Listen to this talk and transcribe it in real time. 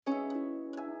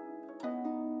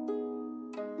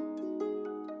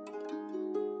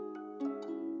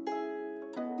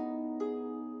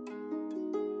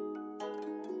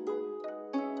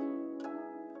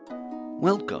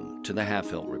Welcome to the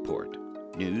Half Hill Report.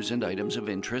 News and items of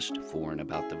interest for and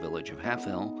about the village of Half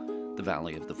Hill, the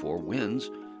Valley of the Four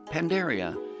Winds,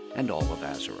 Pandaria, and all of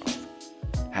Azeroth.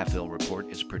 Half Hill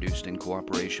Report is produced in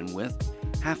cooperation with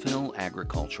Half Hill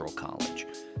Agricultural College,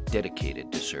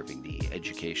 dedicated to serving the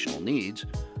educational needs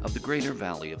of the greater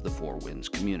Valley of the Four Winds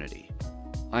community.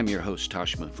 I'm your host,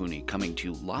 Tosh Mifune, coming to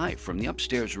you live from the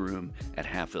upstairs room at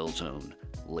Half Hill's own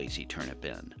Lazy Turnip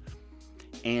Inn.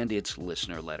 And it's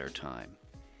listener letter time.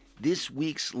 This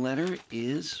week's letter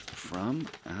is from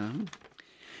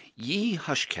Yi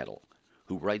Hushkettle,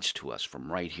 who writes to us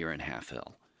from right here in Half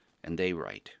Hill. And they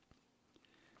write,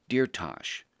 Dear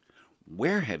Tosh,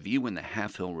 where have you and the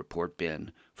Half Hill Report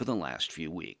been for the last few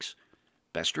weeks?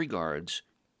 Best regards,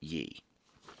 Yi.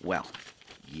 Well,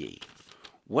 Yi.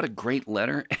 What a great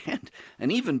letter and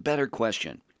an even better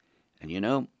question. And you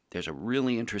know, there's a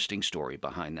really interesting story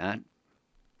behind that.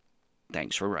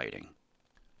 Thanks for writing.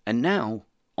 And now,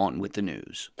 on with the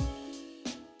news.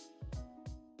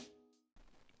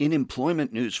 In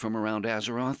employment news from around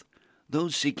Azeroth,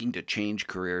 those seeking to change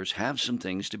careers have some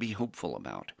things to be hopeful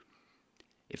about.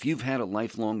 If you've had a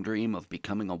lifelong dream of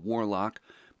becoming a warlock,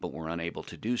 but were unable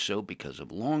to do so because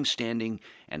of long-standing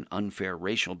and unfair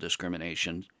racial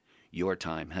discrimination, your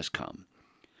time has come.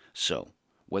 So,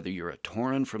 whether you're a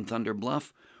Tauren from Thunder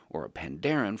Bluff or a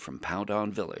Pandaren from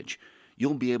Powdown Village,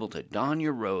 you'll be able to don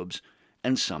your robes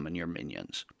and summon your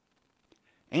minions.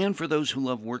 And for those who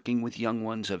love working with young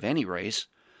ones of any race,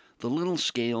 the Little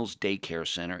Scales Daycare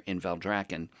Center in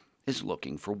Valdrakken is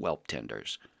looking for whelp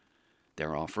tenders.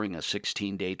 They're offering a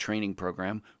 16-day training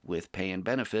program with pay and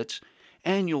benefits,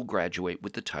 and you'll graduate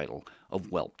with the title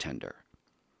of whelp tender.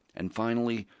 And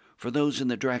finally, for those in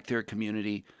the Drakthir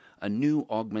community, a new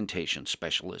augmentation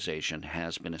specialization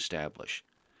has been established.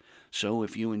 So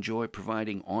if you enjoy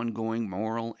providing ongoing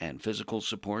moral and physical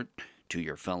support to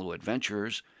your fellow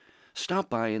adventurers, stop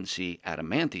by and see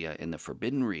Adamanthia in the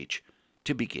Forbidden Reach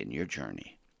to begin your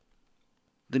journey.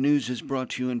 The news is brought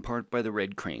to you in part by the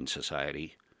Red Crane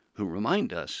Society, who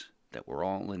remind us that we're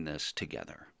all in this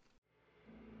together.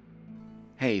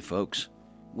 Hey folks,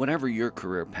 whatever your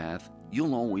career path,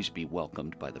 you'll always be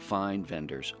welcomed by the fine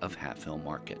vendors of Half Hill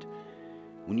Market.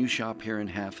 When you shop here in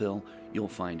Half Hill, you'll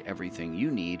find everything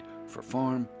you need for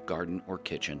farm, garden, or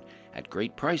kitchen at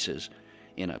great prices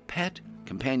in a pet,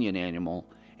 companion animal,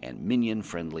 and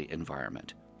minion-friendly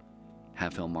environment.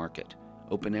 Half Hill Market,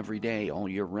 open every day all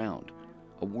year round.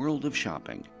 A world of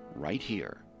shopping right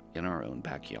here in our own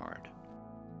backyard.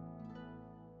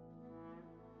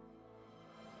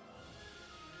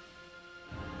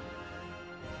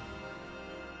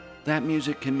 That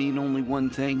music can mean only one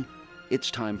thing. It's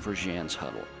time for Jan's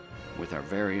Huddle, with our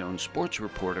very own sports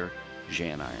reporter,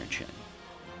 Jan Ironchin.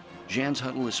 Jan's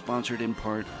Huddle is sponsored in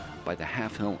part by the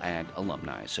Half Hill Ag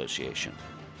Alumni Association.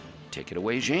 Take it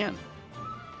away, Jan.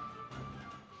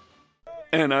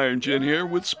 And Ironchin here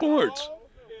with sports.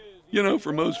 You know,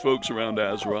 for most folks around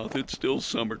Azeroth, it's still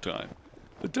summertime.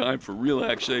 A time for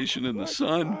relaxation in the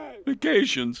sun,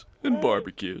 vacations, and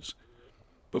barbecues.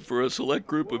 But for a select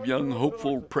group of young,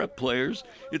 hopeful prep players,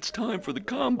 it's time for the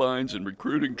combines and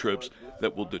recruiting trips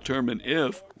that will determine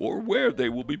if or where they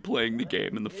will be playing the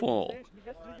game in the fall.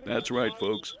 That's right,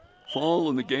 folks. Fall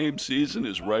and the game season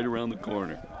is right around the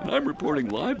corner. And I'm reporting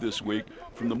live this week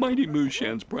from the mighty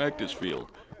Mooshan's practice field,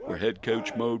 where head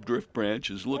coach Mo Driftbranch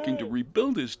is looking to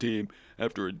rebuild his team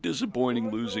after a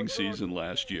disappointing losing season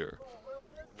last year.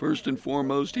 First and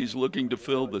foremost, he's looking to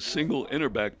fill the single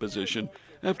innerback position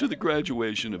after the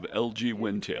graduation of LG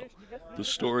Windtail, the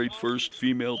storied first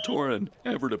female Tauren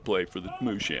ever to play for the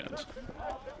Mooshans.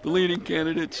 The leading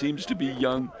candidate seems to be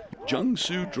young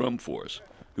Jung-Soo Drumforce,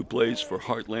 who plays for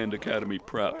Heartland Academy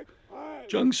Prep.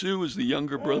 Jung-Soo is the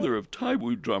younger brother of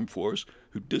Taiwu Drumforce,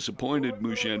 who disappointed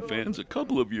Mooshan fans a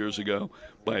couple of years ago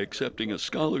by accepting a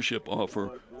scholarship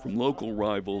offer from local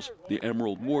rivals, the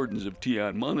Emerald Wardens of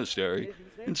Tian Monastery,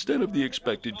 instead of the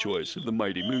expected choice of the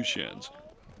mighty Mooshans.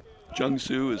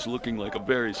 Jung-Soo is looking like a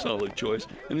very solid choice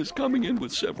and is coming in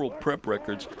with several prep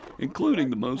records, including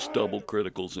the most double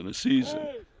criticals in a season.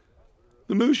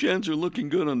 The Mooshans are looking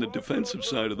good on the defensive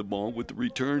side of the ball with the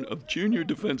return of junior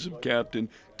defensive captain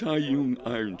Tai-Yoon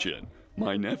Ironchin,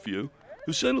 my nephew,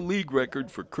 who set a league record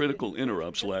for critical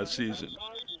interrupts last season.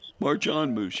 March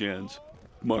on, Mooshans.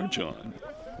 March on.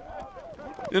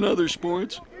 In other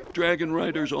sports, Dragon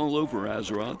Riders all over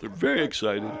Azeroth are very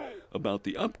excited about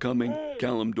the upcoming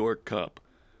Kalimdor Cup.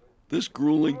 This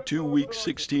grueling 2-week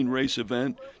 16-race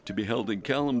event to be held in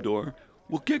Kalimdor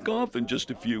will kick off in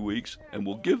just a few weeks and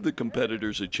will give the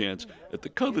competitors a chance at the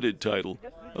coveted title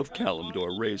of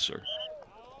Kalimdor Racer.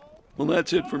 Well,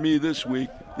 that's it for me this week.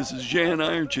 This is Jan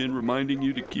Ironchin reminding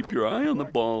you to keep your eye on the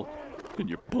ball and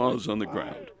your paws on the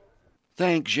ground.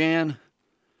 Thanks, Jan.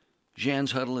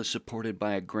 Jan's Huddle is supported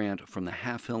by a grant from the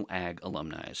Half Hill Ag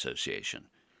Alumni Association.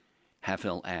 Half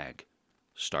Hill Ag.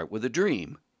 Start with a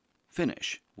dream,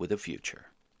 finish with a future.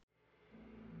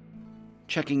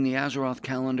 Checking the Azeroth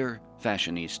calendar,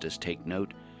 fashionistas take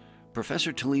note.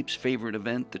 Professor Talib's favorite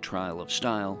event, the Trial of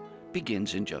Style,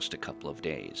 begins in just a couple of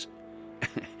days.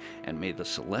 And may the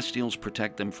Celestials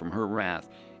protect them from her wrath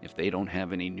if they don't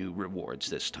have any new rewards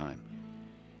this time.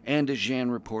 And as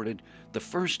Jan reported, the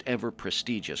first ever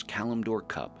prestigious Kalimdor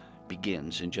Cup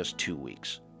begins in just 2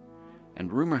 weeks.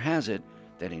 And rumor has it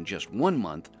that in just 1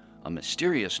 month, a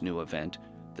mysterious new event,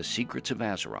 the Secrets of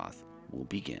Azeroth, will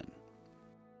begin.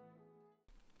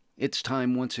 It's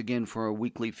time once again for our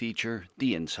weekly feature,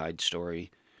 The Inside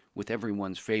Story, with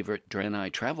everyone's favorite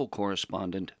Draenei travel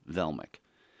correspondent, Velmic.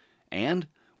 And,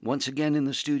 once again in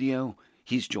the studio,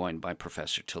 he's joined by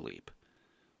Professor Talib.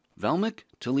 Velmic,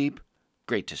 Talib,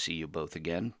 great to see you both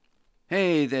again.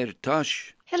 Hey there,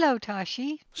 Tosh. Hello,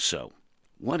 Tashi. So,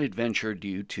 what adventure do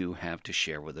you two have to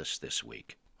share with us this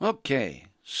week? Okay,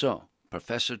 so,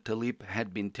 Professor Talib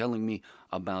had been telling me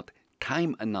about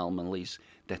time anomalies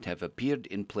that have appeared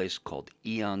in a place called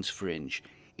Aeon's Fringe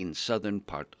in southern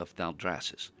part of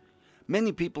Thaldraszus.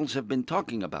 Many peoples have been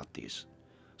talking about these.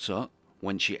 So,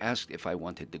 when she asked if I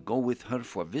wanted to go with her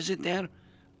for a visit there,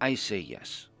 I say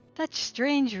yes. Such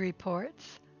strange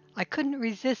reports. I couldn't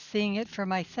resist seeing it for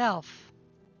myself.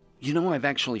 You know, I've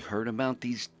actually heard about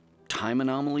these time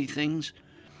anomaly things.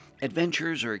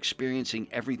 Adventurers are experiencing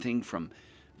everything from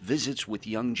visits with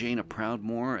young Jaina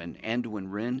Proudmoore and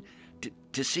Anduin Wrynn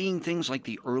to seeing things like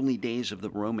the early days of the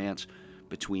romance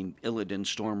between Illidan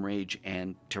Stormrage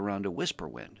and Tyrande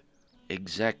Whisperwind.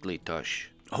 Exactly, Tush.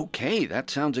 Okay, that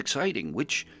sounds exciting.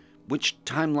 Which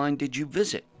timeline did you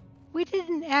visit? We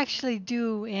didn't actually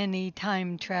do any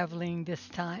time traveling this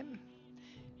time.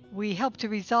 We helped to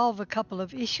resolve a couple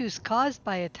of issues caused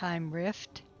by a time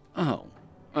rift. Oh,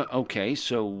 okay,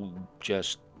 so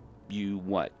just you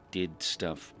did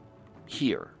stuff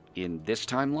here in this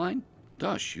timeline?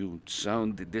 Tush, you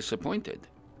sound disappointed.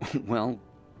 Well,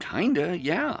 kinda,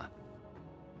 yeah.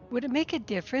 Would it make a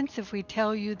difference if we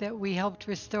tell you that we helped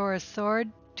restore a sword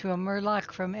to a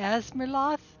Murloc from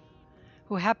Azmirloth,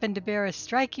 who happened to bear a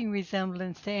striking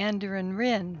resemblance to Anduin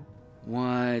Wrynn?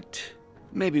 What?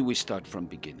 Maybe we start from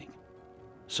beginning.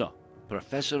 So,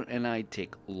 Professor and I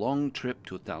take long trip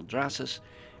to Thaldraszus,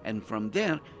 and from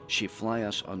there she fly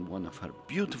us on one of her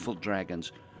beautiful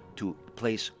dragons to a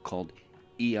place called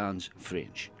Aeon's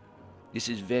Fringe. This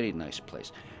is a very nice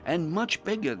place, and much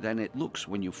bigger than it looks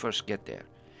when you first get there.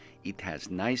 It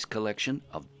has nice collection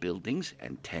of buildings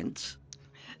and tents.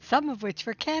 Some of which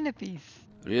were canopies.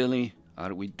 Really?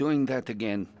 Are we doing that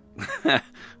again?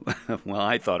 Well,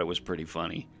 I thought it was pretty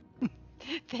funny.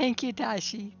 Thank you,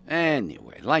 Tashi.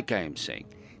 Anyway, like I am saying,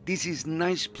 this is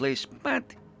nice place, but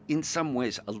in some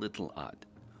ways a little odd.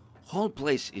 Whole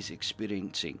place is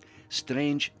experiencing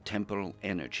strange temporal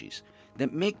energies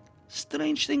that make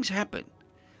strange things happen.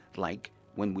 Like,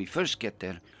 when we first get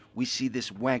there, we see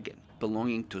this wagon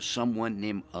belonging to someone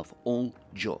named of Old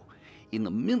Joe. In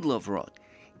the middle of road,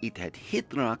 it had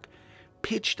hit rock,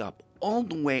 pitched up all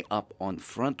the way up on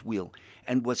front wheel,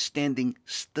 and was standing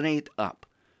straight up,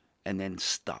 and then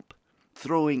stop,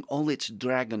 throwing all its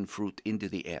dragon fruit into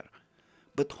the air.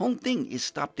 But whole thing is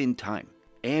stopped in time.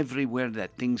 Everywhere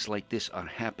that things like this are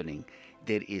happening,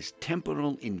 there is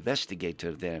temporal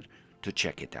investigator there to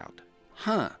check it out.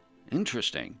 Huh,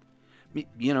 interesting.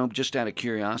 You know, just out of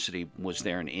curiosity, was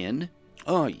there an inn?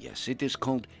 Oh yes, it is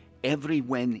called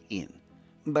Everywhen Inn,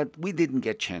 but we didn't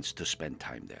get chance to spend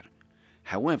time there.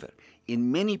 However,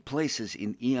 in many places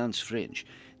in Aeon's Fringe,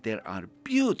 there are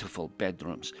beautiful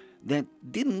bedrooms that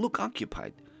didn't look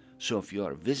occupied. So if you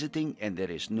are visiting and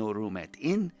there is no room at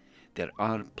inn, there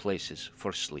are places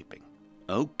for sleeping.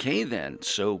 Okay then,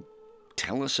 so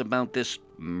tell us about this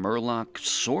Murloc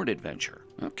sword adventure.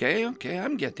 Okay,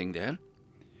 I'm getting there.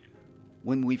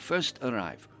 When we first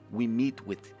arrive, we meet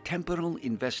with temporal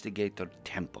investigator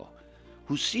Tempo,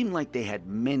 who seemed like they had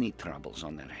many troubles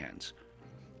on their hands.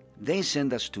 They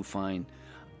send us to find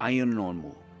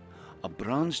Ionormu, a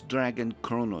bronze dragon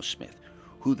chronosmith,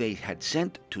 who they had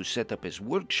sent to set up his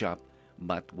workshop,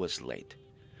 but was late.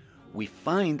 We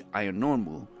find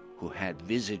Ionormu, who had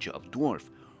visage of dwarf,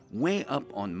 way up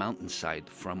on mountainside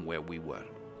from where we were.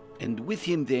 And with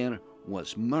him there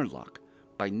was Murloc,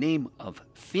 by name of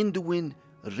Finduin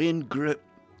Ringlug.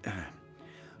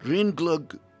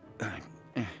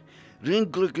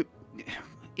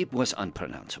 It was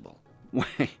unpronounceable.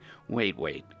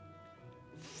 Wait.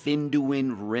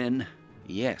 Finduin Ren.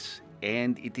 Yes,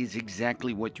 and it is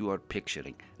exactly what you are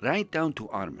picturing, right down to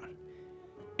armor.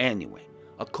 Anyway,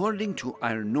 according to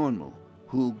our Normal,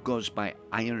 who goes by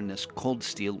Ironus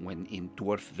Coldsteel when in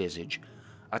dwarf visage,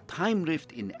 a time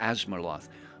rift in Asmerloth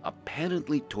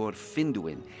apparently tore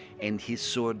Finduin and his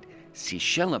sword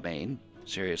Sishelabane.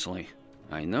 Seriously,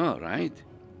 I know, right?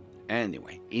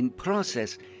 Anyway, in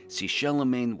process,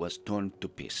 Sishelabane was torn to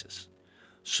pieces.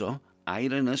 So,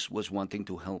 Ironus was wanting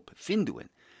to help Finduin,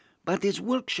 but his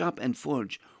workshop and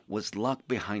forge was locked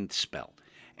behind spell,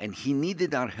 and he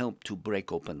needed our help to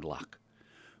break open lock.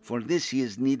 For this, he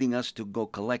is needing us to go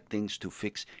collect things to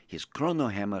fix his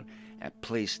chronohammer at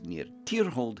place near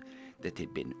Tierhold that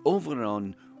had been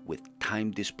overrun with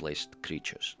time-displaced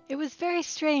creatures. It was very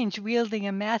strange wielding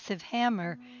a massive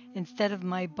hammer instead of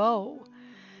my bow,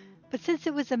 but since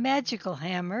it was a magical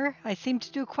hammer, I seemed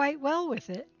to do quite well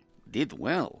with it. Did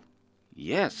well.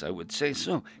 Yes, I would say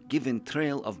so, given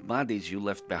trail of bodies you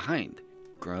left behind.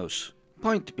 Gross.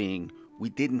 Point being, we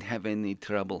didn't have any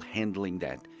trouble handling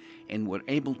that, and were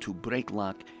able to break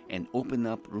lock and open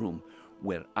up room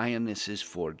where Ionis's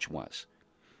forge was.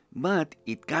 But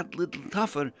it got a little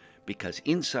tougher because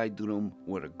inside the room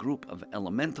were a group of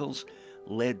elementals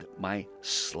led by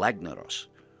Slagnaros,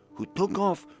 who took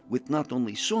off with not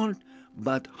only sword,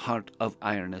 but heart of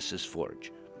Ionis's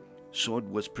forge. Sword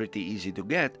was pretty easy to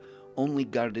get, only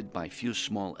guarded by few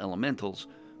small elementals,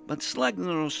 but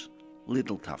Slagnaros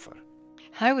little tougher.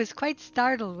 I was quite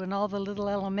startled when all the little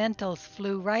elementals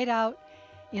flew right out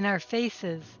in our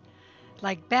faces,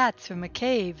 like bats from a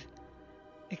cave,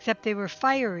 except they were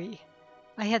fiery.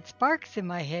 I had sparks in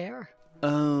my hair.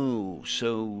 Oh,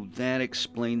 so that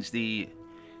explains the...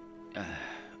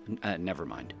 never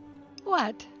mind.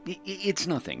 What? It's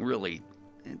nothing, really.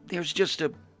 There's just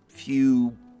a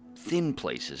few thin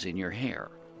places in your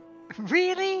hair.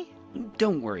 Really?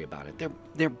 Don't worry about it.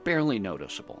 They're barely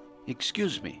noticeable.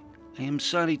 Excuse me. I am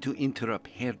sorry to interrupt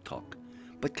hair talk,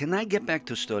 but can I get back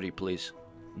to story, please?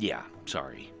 Yeah,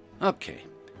 sorry. Okay.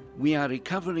 We are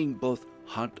recovering both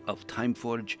Heart of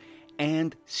Timeforge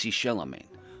and Sishellamane,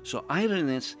 so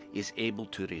Ironus is able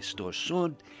to restore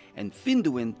sword, and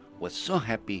Finduin was so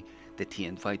happy that he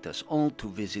invited us all to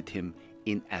visit him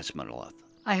in Asmerloth.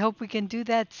 I hope we can do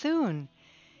that soon,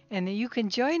 and that you can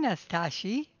join us,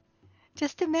 Tashi.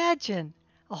 Just imagine,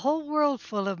 a whole world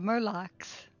full of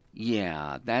Murlocs.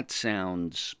 Yeah, that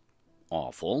sounds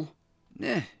awful.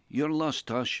 You're lost,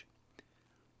 Tosh.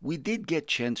 We did get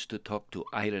chance to talk to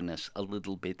Ironus a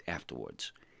little bit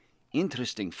afterwards.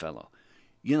 Interesting fellow.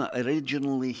 You know,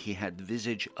 originally he had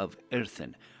visage of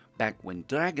earthen back when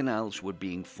Dragon Isles were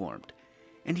being formed,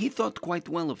 and he thought quite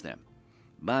well of them.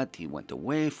 But he went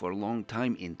away for a long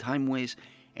time in Timeways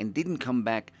and didn't come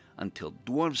back until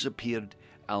dwarves appeared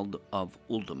out of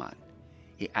Uldaman.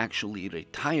 He actually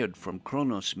retired from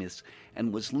Chronosmiths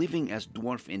and was living as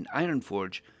dwarf in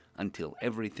Ironforge until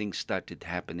everything started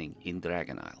happening in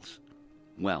Dragon Isles.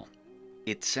 Well,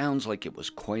 it sounds like it was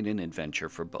quite an adventure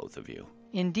for both of you.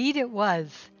 Indeed it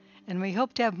was, and we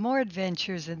hope to have more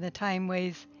adventures in the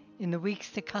Timeways in the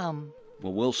weeks to come.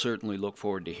 Well, we'll certainly look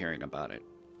forward to hearing about it.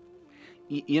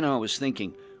 I was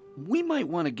thinking, we might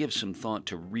want to give some thought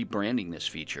to rebranding this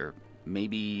feature.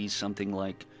 Maybe something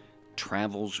like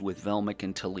Travels with Velmic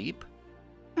and Talib?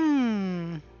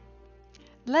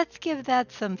 Let's give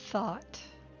that some thought.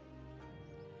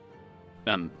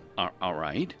 All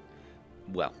right.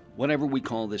 Well, whatever we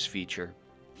call this feature,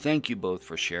 thank you both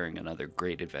for sharing another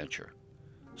great adventure.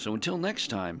 So until next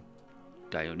time,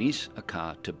 Dionys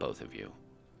Aka to both of you.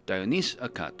 Dionys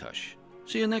Akatosh.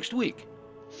 See you next week.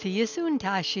 See you soon,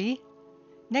 Tashi.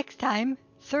 Next time,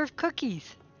 serve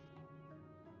cookies.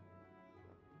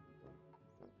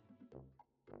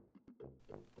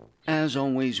 As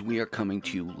always, we are coming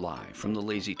to you live from the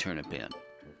Lazy Turnip Inn,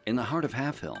 in the heart of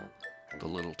Half Hill, the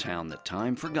little town that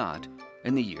time forgot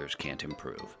and the years can't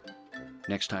improve.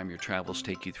 Next time your travels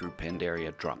take you through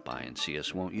Pandaria, drop by and see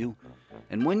us, won't you?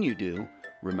 And when you do,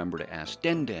 remember to ask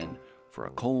Den Den for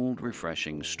a cold,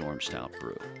 refreshing Storm Stout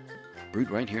brew.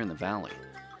 Brewed right here in the valley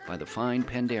by the fine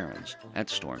Pandarans at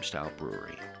Storm Stout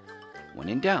Brewery. When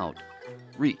in doubt,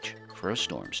 reach for a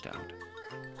Storm Stout.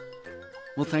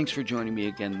 Well, thanks for joining me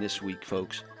again this week,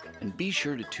 folks, and be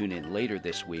sure to tune in later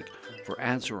this week for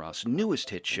Azeroth's newest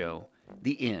hit show,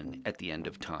 The Inn at the End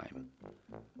of Time.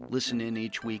 Listen in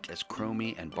each week as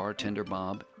Chromie and Bartender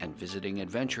Bob and visiting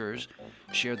adventurers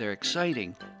share their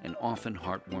exciting and often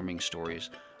heartwarming stories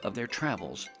of their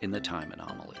travels in the time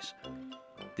anomalies.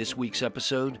 This week's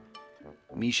episode,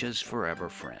 Misha's Forever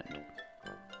Friend.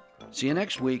 See you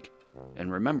next week,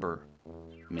 and remember,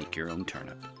 make your own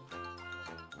turnip.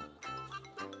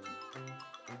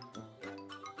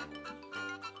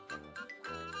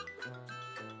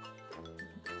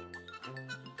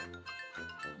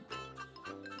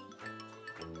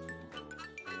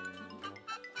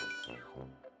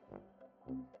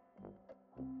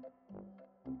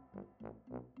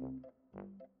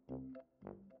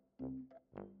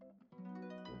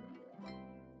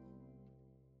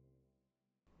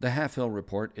 The Half Hill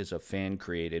Report is a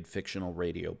fan-created fictional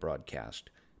radio broadcast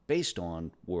based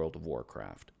on World of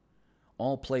Warcraft.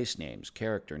 All place names,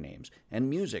 character names, and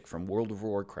music from World of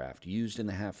Warcraft used in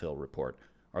the Half Hill Report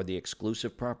are the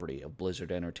exclusive property of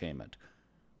Blizzard Entertainment.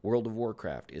 World of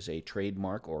Warcraft is a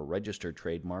trademark or registered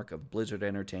trademark of Blizzard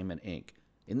Entertainment, Inc.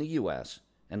 in the U.S.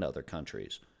 and other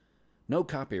countries. No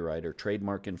copyright or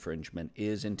trademark infringement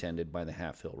is intended by the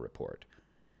Half Hill Report.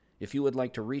 If you would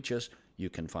like to reach us, you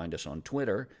can find us on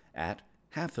Twitter at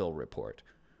Half Hill Report,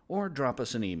 or drop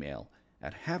us an email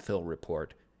at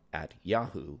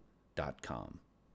halfhillreport@yahoo.com.